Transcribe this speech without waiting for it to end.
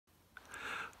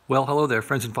Well, hello there,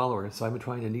 friends and followers. So I've been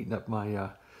trying to neaten up my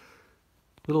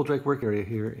little Drake work area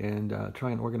here and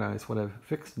try and organize what I've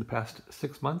fixed in the past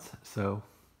 6 months. So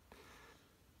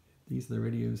these are the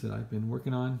radios that I've been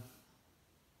working on.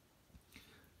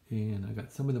 And I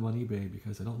got some of them on eBay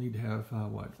because I don't need to have,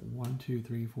 1, 2,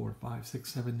 3, 4, 5,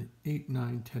 6, 7, 8,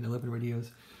 9, 10, 11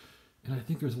 radios. And I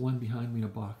think there's one behind me in a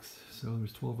box. So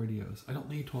there's 12 radios. I don't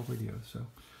need 12 radios, so...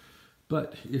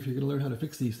 But if you're going to learn how to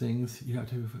fix these things, you have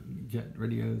to get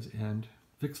radios and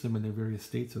fix them in their various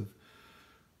states of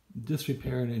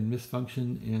disrepair and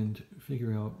misfunction and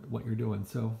figure out what you're doing.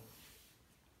 So,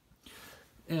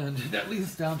 and that leads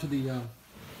us down to the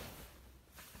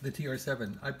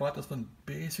TR7. I bought this one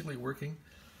basically working.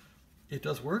 It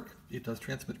does work. It does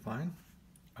transmit fine.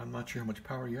 I'm not sure how much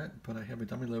power yet, but I have a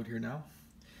dummy load here now.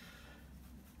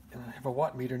 And I have a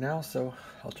watt meter now, so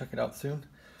I'll check it out soon.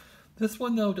 This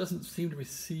one, though, doesn't seem to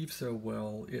receive so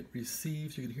well. It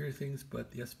receives, you can hear things,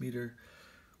 but the S meter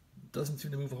doesn't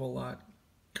seem to move a whole lot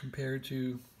compared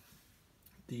to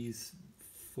these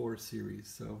 4 series.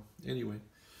 So, anyway,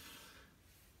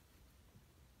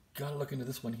 gotta look into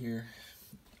this one here.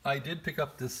 I did pick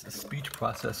up this speech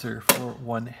processor for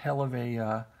one hell of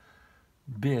a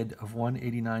bid of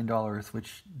 $189,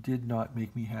 which did not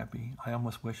make me happy. I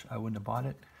almost wish I wouldn't have bought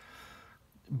it.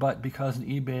 But because on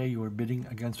eBay you are bidding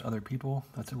against other people,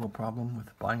 that's a real problem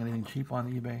with buying anything cheap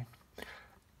on eBay.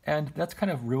 And that's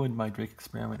kind of ruined my Drake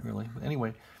experiment, really. But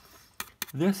anyway,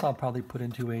 this I'll probably put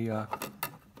into a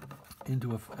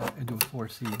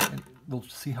 4C, and we'll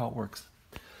see how it works.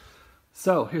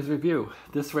 So here's a review.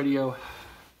 This radio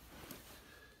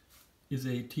is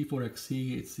a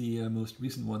T4XC. It's the most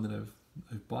recent one that I've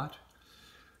bought.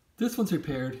 This one's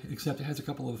repaired, except it has a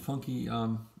couple of funky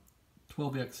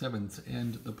 12X7s,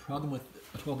 and the problem with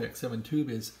a 12X7 tube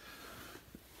is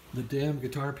the damn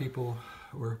guitar people,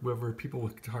 or whoever, people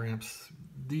with guitar amps,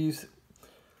 these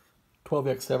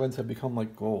 12X7s have become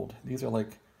like gold. These are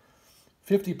like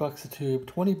 50 bucks a tube,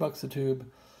 20 bucks a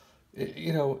tube.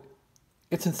 You know,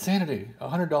 it's insanity.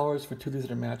 $100 for 2 of these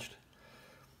that are matched.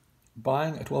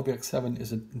 Buying a 12X7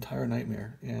 is an entire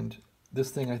nightmare, and this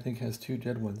thing I think has 2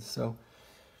 dead ones. So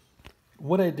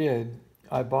what I did,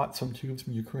 I bought some tubes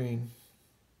from Ukraine,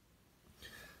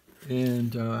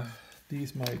 and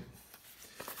these might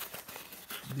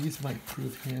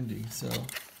prove handy. So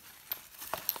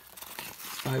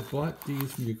I bought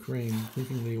these from Ukraine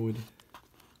thinking they would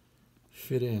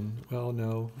fit in. Well,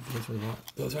 no,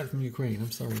 those aren't from Ukraine. I'm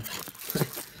sorry.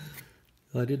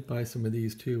 I did buy some of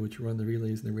these too, which run the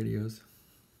relays and the radios.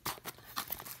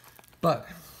 But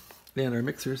then our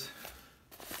mixers.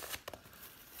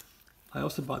 I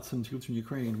also bought some tubes from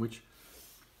Ukraine, which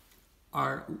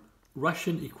are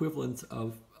Russian equivalents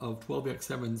of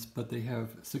 12X7s, but they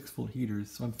have 6-volt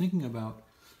heaters. So I'm thinking about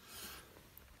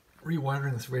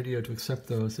rewiring this radio to accept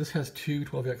those. This has 2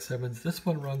 12X7s. This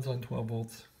one runs on 12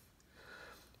 volts,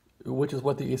 which is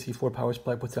what the AC4 power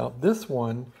supply puts out. This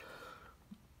one,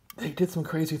 they did some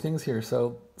crazy things here.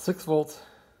 So 6 volts,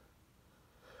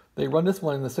 they run this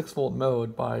one in the 6-volt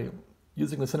mode by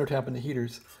using the center tap and the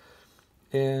heaters.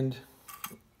 And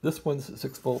this one's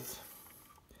 6 volts.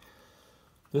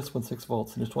 This one's 6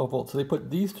 volts, and there's 12 volts. So they put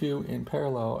these 2 in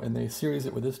parallel, and they series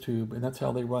it with this tube, and that's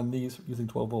how they run these using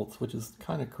 12 volts, which is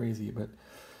kind of crazy, but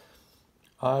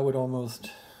I would almost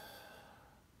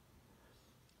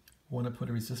want to put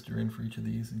a resistor in for each of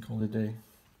these and call it a day.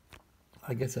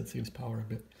 I guess that saves power a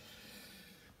bit.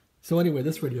 So anyway,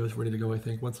 this radio is ready to go, I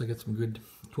think, once I get some good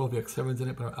 12X7s in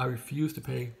it, but I refuse to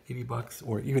pay 80 bucks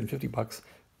or even 50 bucks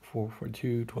for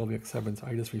 2 12X7s.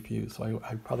 I just refuse. So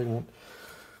I probably won't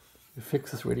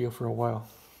fix this radio for a while,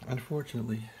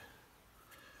 unfortunately.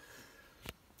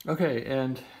 Okay,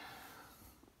 and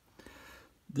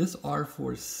this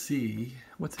R4C,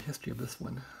 what's the history of this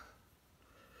one?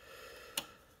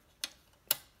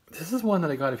 This is one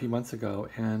that I got a few months ago,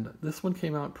 and this one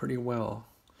came out pretty well.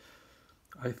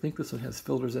 I think this one has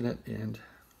filters in it, and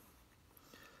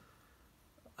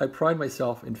I pride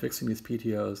myself in fixing these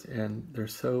PTOs, and they're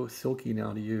so silky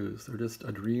now to use. They're just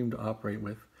a dream to operate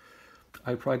with.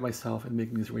 I pride myself in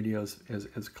making these radios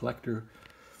as collector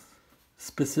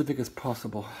specific as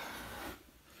possible.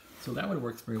 So that one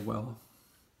works very well.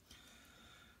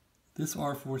 This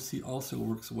R4C also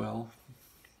works well,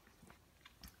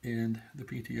 and the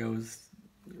PTO is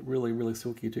really, really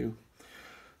silky too.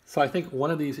 So I think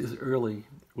one of these is early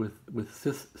with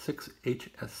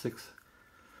 6HS6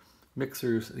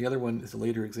 mixers. The other one is a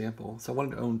later example. So I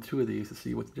wanted to own 2 of these to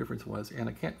see what the difference was, and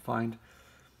I can't find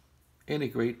any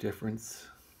great difference.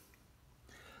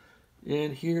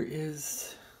 And here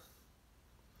is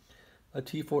a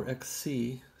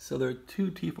T4XC. So there are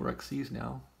 2 T4XCs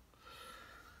now.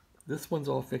 This one's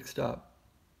all fixed up.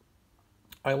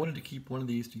 I wanted to keep one of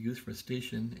these to use for a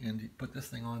station and put this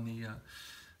thing on the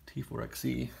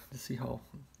T4XE to see how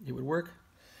it would work.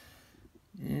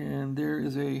 And there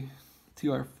is a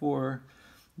TR4.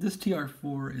 This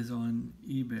TR4 is on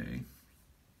eBay,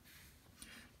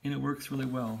 and it works really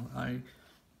well. I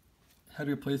had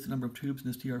to replace the number of tubes in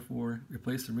this TR4,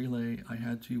 replace the relay. I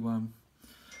had to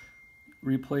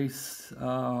replace,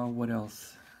 what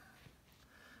else?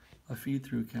 A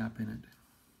feed-through cap in it,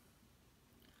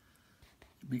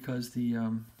 because the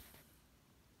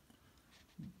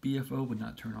BFO would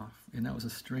not turn off, and that was a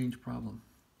strange problem.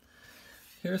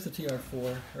 Here's the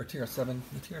TR4, or TR7.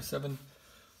 The TR7,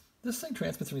 this thing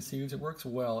transmits and receives. It works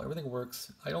well. Everything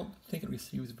works. I don't think it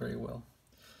receives very well.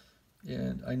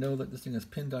 And I know that this thing has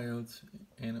pin diodes,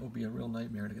 and it will be a real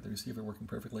nightmare to get the receiver working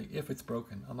perfectly if it's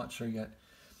broken. I'm not sure yet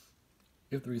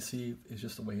if the receive is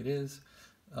just the way it is.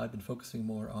 I've been focusing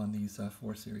more on these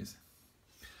 4 series.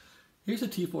 Here's a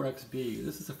T4XB.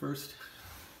 This is the first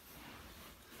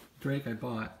Drake I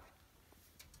bought.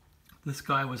 This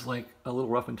guy was like a little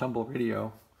rough and tumble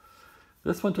radio.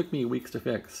 This one took me weeks to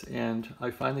fix, and I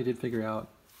finally did figure out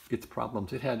its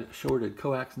problems. It had shorted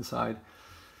coax inside.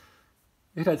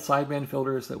 It had sideband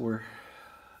filters that were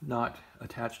not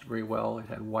attached very well. It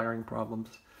had wiring problems.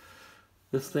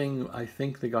 This thing, I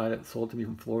think the guy that sold to me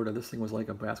from Florida, this thing was like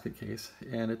a basket case,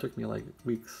 and it took me like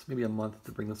weeks, maybe a month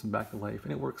to bring this one back to life,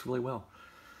 and it works really well.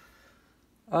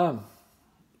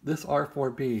 This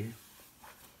R4B,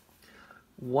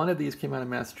 one of these came out of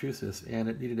Massachusetts, and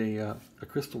it needed a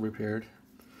crystal repaired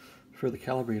for the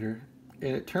calibrator,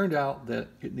 and it turned out that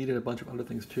it needed a bunch of other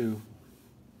things too.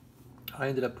 I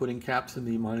ended up putting caps in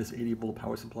the minus 80 volt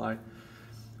power supply.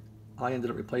 I ended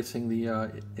up replacing the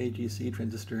AGC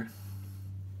transistor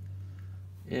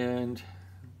and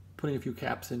putting a few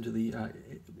caps into the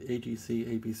AGC,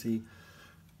 ABC,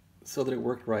 so that it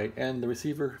worked right. And the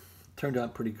receiver turned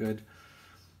out pretty good.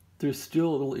 There's still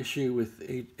a little issue with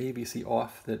ABC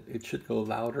off, that it should go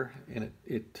louder, and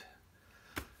it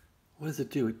what does it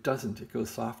do? It doesn't. It goes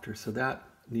softer, so that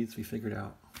needs to be figured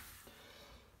out.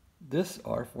 This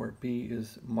R4B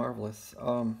is marvelous.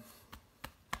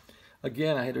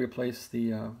 Again, I had to replace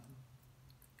the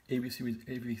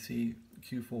ABC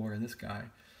Q4 in this guy,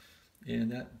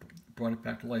 and that brought it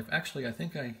back to life. Actually, I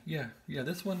think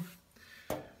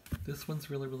this one's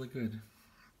really, really good.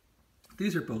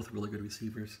 These are both really good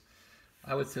receivers.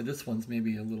 I would say this one's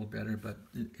maybe a little better, but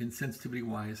in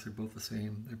sensitivity-wise, they're both the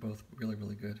same. They're both really,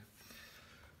 really good.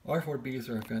 R4Bs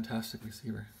are a fantastic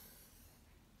receiver.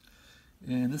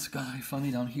 And this guy,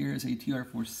 funny down here, is a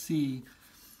TR4C.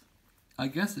 I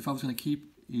guess if I was going to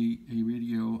keep a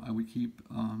radio, I would keep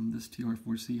this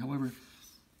TR4C. However,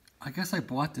 I guess I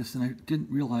bought this and I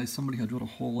didn't realize somebody had drilled a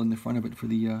hole in the front of it for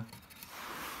the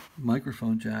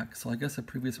microphone jack. So I guess a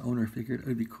previous owner figured it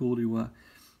would be cool to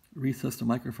recess the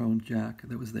microphone jack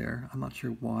that was there. I'm not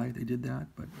sure why they did that,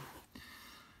 but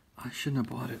I shouldn't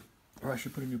have bought it, or I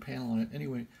should put a new panel on it.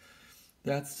 Anyway,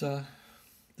 that's the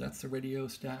radio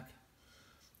stack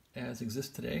as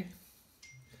exists today.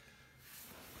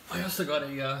 I also got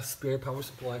a spare power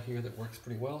supply here that works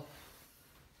pretty well.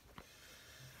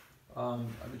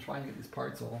 I've been trying to get these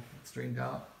parts all straightened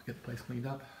out, get the place cleaned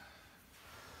up.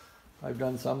 I've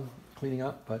done some cleaning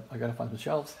up, but I gotta find some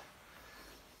shelves.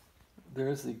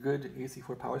 There's the good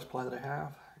AC4 power supply that I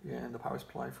have, and the power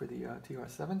supply for the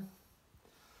TR7.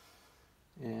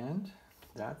 And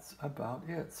that's about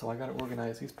it. So I gotta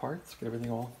organize these parts, get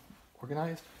everything all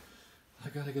organized. I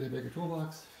gotta get a bigger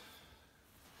toolbox.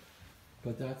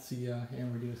 But that's the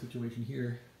ham radio situation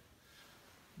here.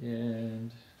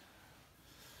 And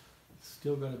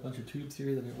still got a bunch of tubes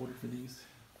here that I ordered for these.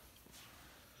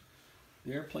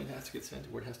 The airplane has to get sent to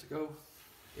where it has to go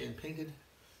and painted.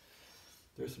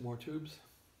 There's some more tubes.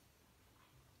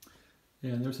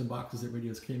 And there's some boxes that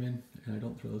radios came in, and I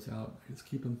don't throw those out. I just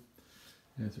keep them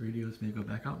as radios may go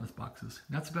back out in those boxes.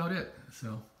 And that's about it.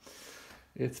 So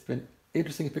it's been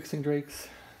interesting fixing Drakes.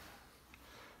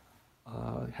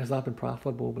 It has not been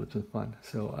profitable, but it's been fun.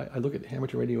 So I look at ham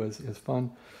radio as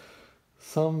fun.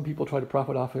 Some people try to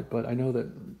profit off it, but I know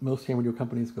that most ham radio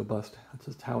companies go bust. That's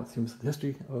just how it seems. The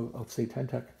history of say,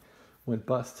 Tentec went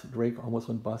bust. Drake almost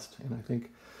went bust. And I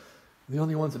think the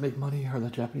only ones that make money are the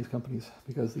Japanese companies,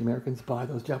 because the Americans buy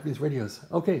those Japanese radios.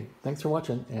 Okay, thanks for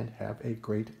watching, and have a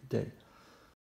great day.